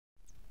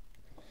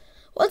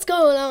What's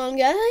going on,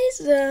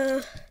 guys?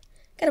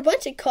 Got a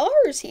bunch of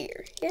cars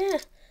here. Yeah,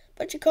 a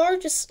bunch of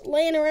cars just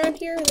laying around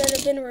here that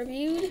have been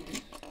reviewed.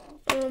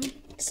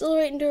 Still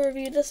waiting to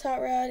review this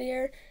hot rod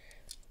here.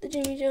 The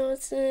Jimmie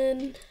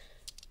Johnson,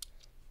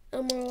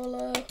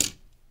 Amarola,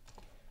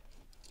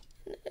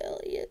 and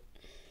Elliott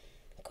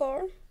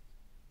car.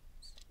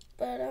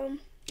 But,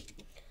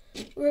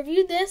 we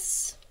reviewed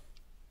this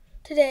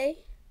today.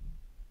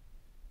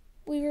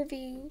 We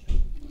reviewed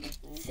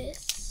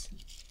this.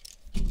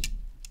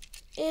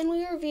 And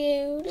we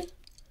reviewed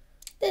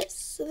this.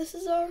 So this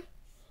is our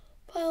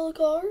pile of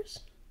cars.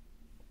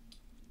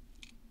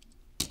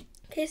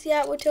 Casey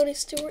Atwood, Tony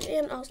Stewart,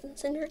 and Austin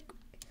Cindric.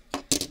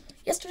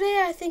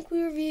 Yesterday, I think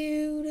we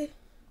reviewed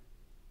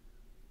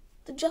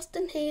the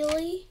Justin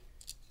Haley,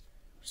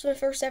 which was my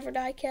first ever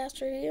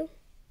diecast review.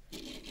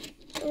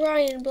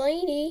 Ryan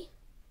Blaney,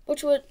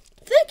 which would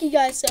thank you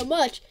guys so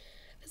much,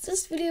 because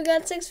this video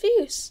got 6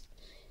 views.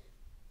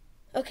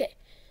 Okay,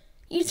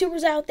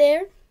 YouTubers out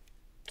there,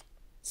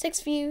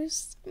 6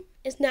 views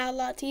is not a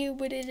lot to you,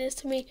 but it is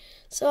to me.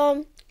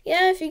 So,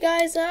 yeah, if you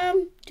guys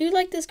do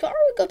like this car,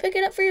 go pick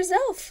it up for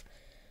yourself.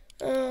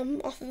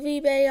 Off of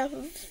eBay, off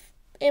of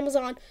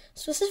Amazon,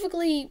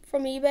 specifically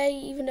from eBay,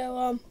 even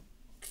though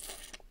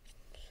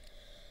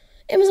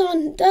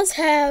Amazon does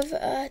have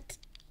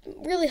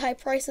really high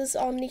prices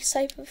on these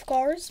type of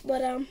cars,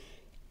 but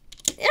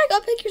yeah, go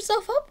pick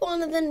yourself up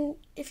one, and then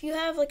if you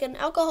have like an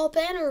alcohol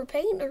pen or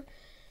paint or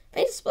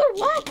paint splitter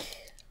black,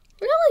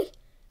 really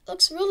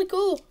looks really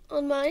cool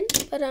on mine.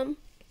 But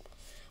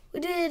we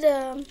did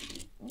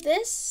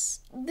this,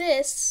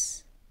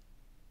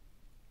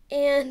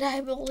 and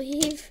I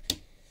believe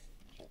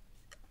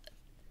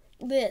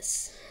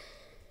this.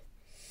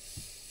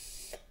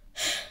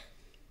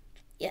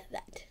 Yeah,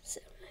 that. So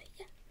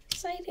yeah,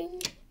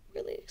 exciting,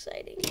 really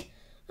exciting.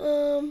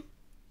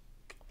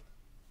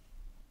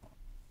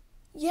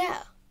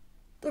 Yeah,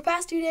 the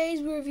past 2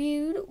 days we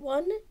reviewed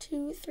 1,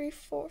 2, 3,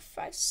 4,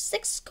 5,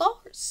 6 cars.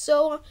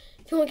 So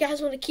if you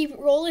guys want to keep it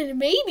rolling, and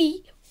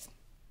maybe.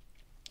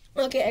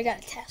 Okay, I got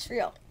a test for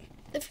y'all.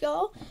 If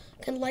y'all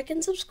can like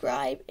and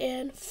subscribe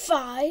in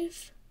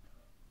 5,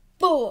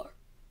 4,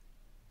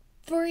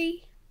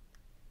 3,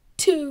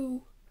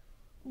 2,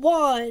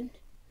 1,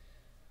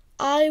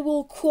 I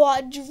will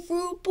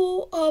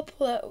quadruple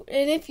upload.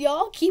 And if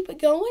y'all keep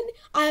it going,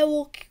 I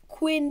will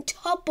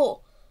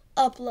quintuple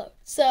upload.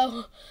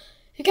 So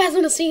if you guys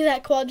want to see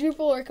that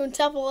quadruple or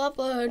quintuple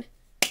upload,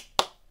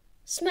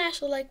 smash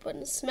the like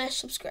button, smash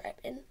subscribe,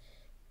 and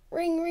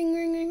ring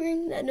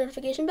that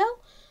notification bell.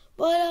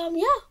 But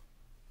yeah,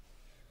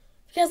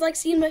 if you guys like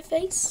seeing my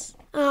face,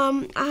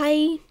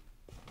 I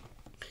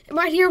am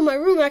right here in my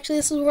room. Actually,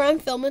 this is where I'm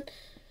filming.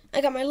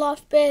 I got my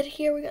loft bed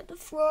here. We got the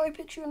Ferrari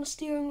picture on the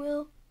steering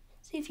wheel.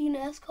 See a few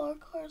NASCAR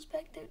cars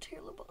back there,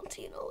 Terry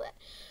Labonte and all that.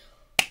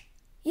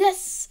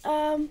 Yes,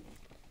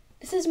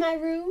 this is my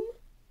room.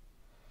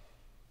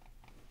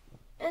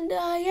 And yeah,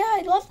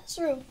 I love this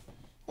room.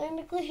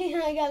 Technically,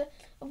 I got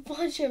a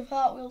bunch of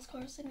Hot Wheels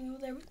cars sitting over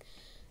there, but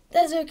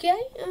that's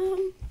okay.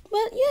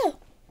 But yeah,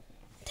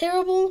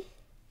 terrible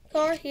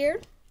car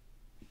here.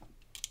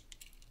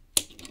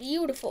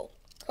 Beautiful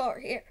car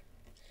here.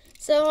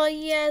 So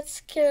yeah,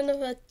 it's kind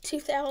of a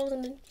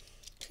 2000 and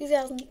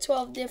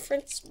 2012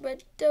 difference,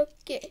 but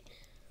okay.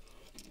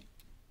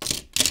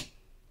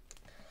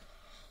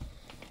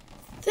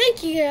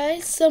 Thank you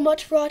guys so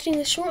much for watching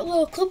this short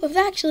little clip of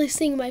actually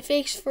seeing my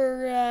face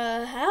for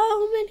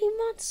how many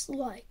months?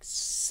 Like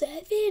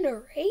 7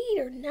 or 8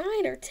 or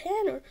 9 or 10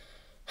 or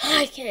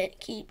I can't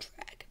keep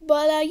track.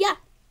 But yeah.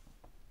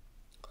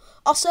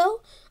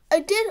 Also, I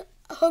did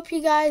hope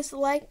you guys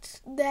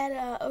liked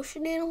that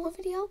ocean animal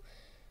video,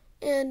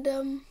 and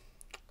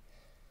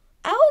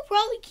I will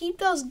probably keep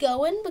those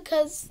going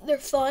because they're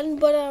fun.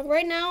 But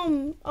right now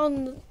I'm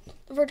on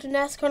the Virgin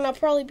NASCAR, and I'll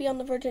probably be on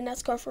the Virgin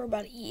NASCAR for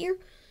about a year.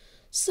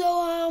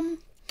 So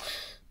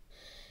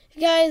if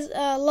you guys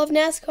love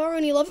NASCAR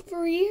and you love it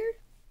for a year,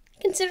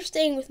 consider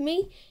staying with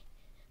me.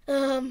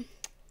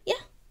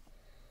 Yeah,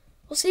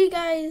 we'll see you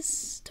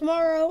guys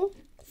tomorrow.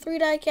 3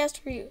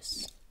 diecast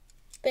reviews.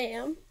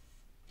 Bam.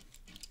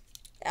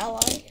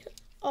 Ally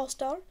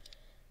All-Star,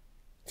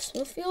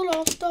 Smithfield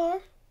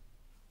All-Star,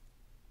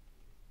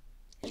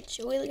 and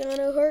Joey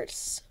Logano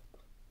Hertz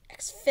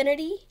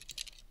Xfinity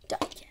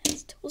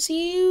diecast. We'll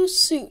see you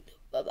soon.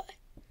 Bye-bye.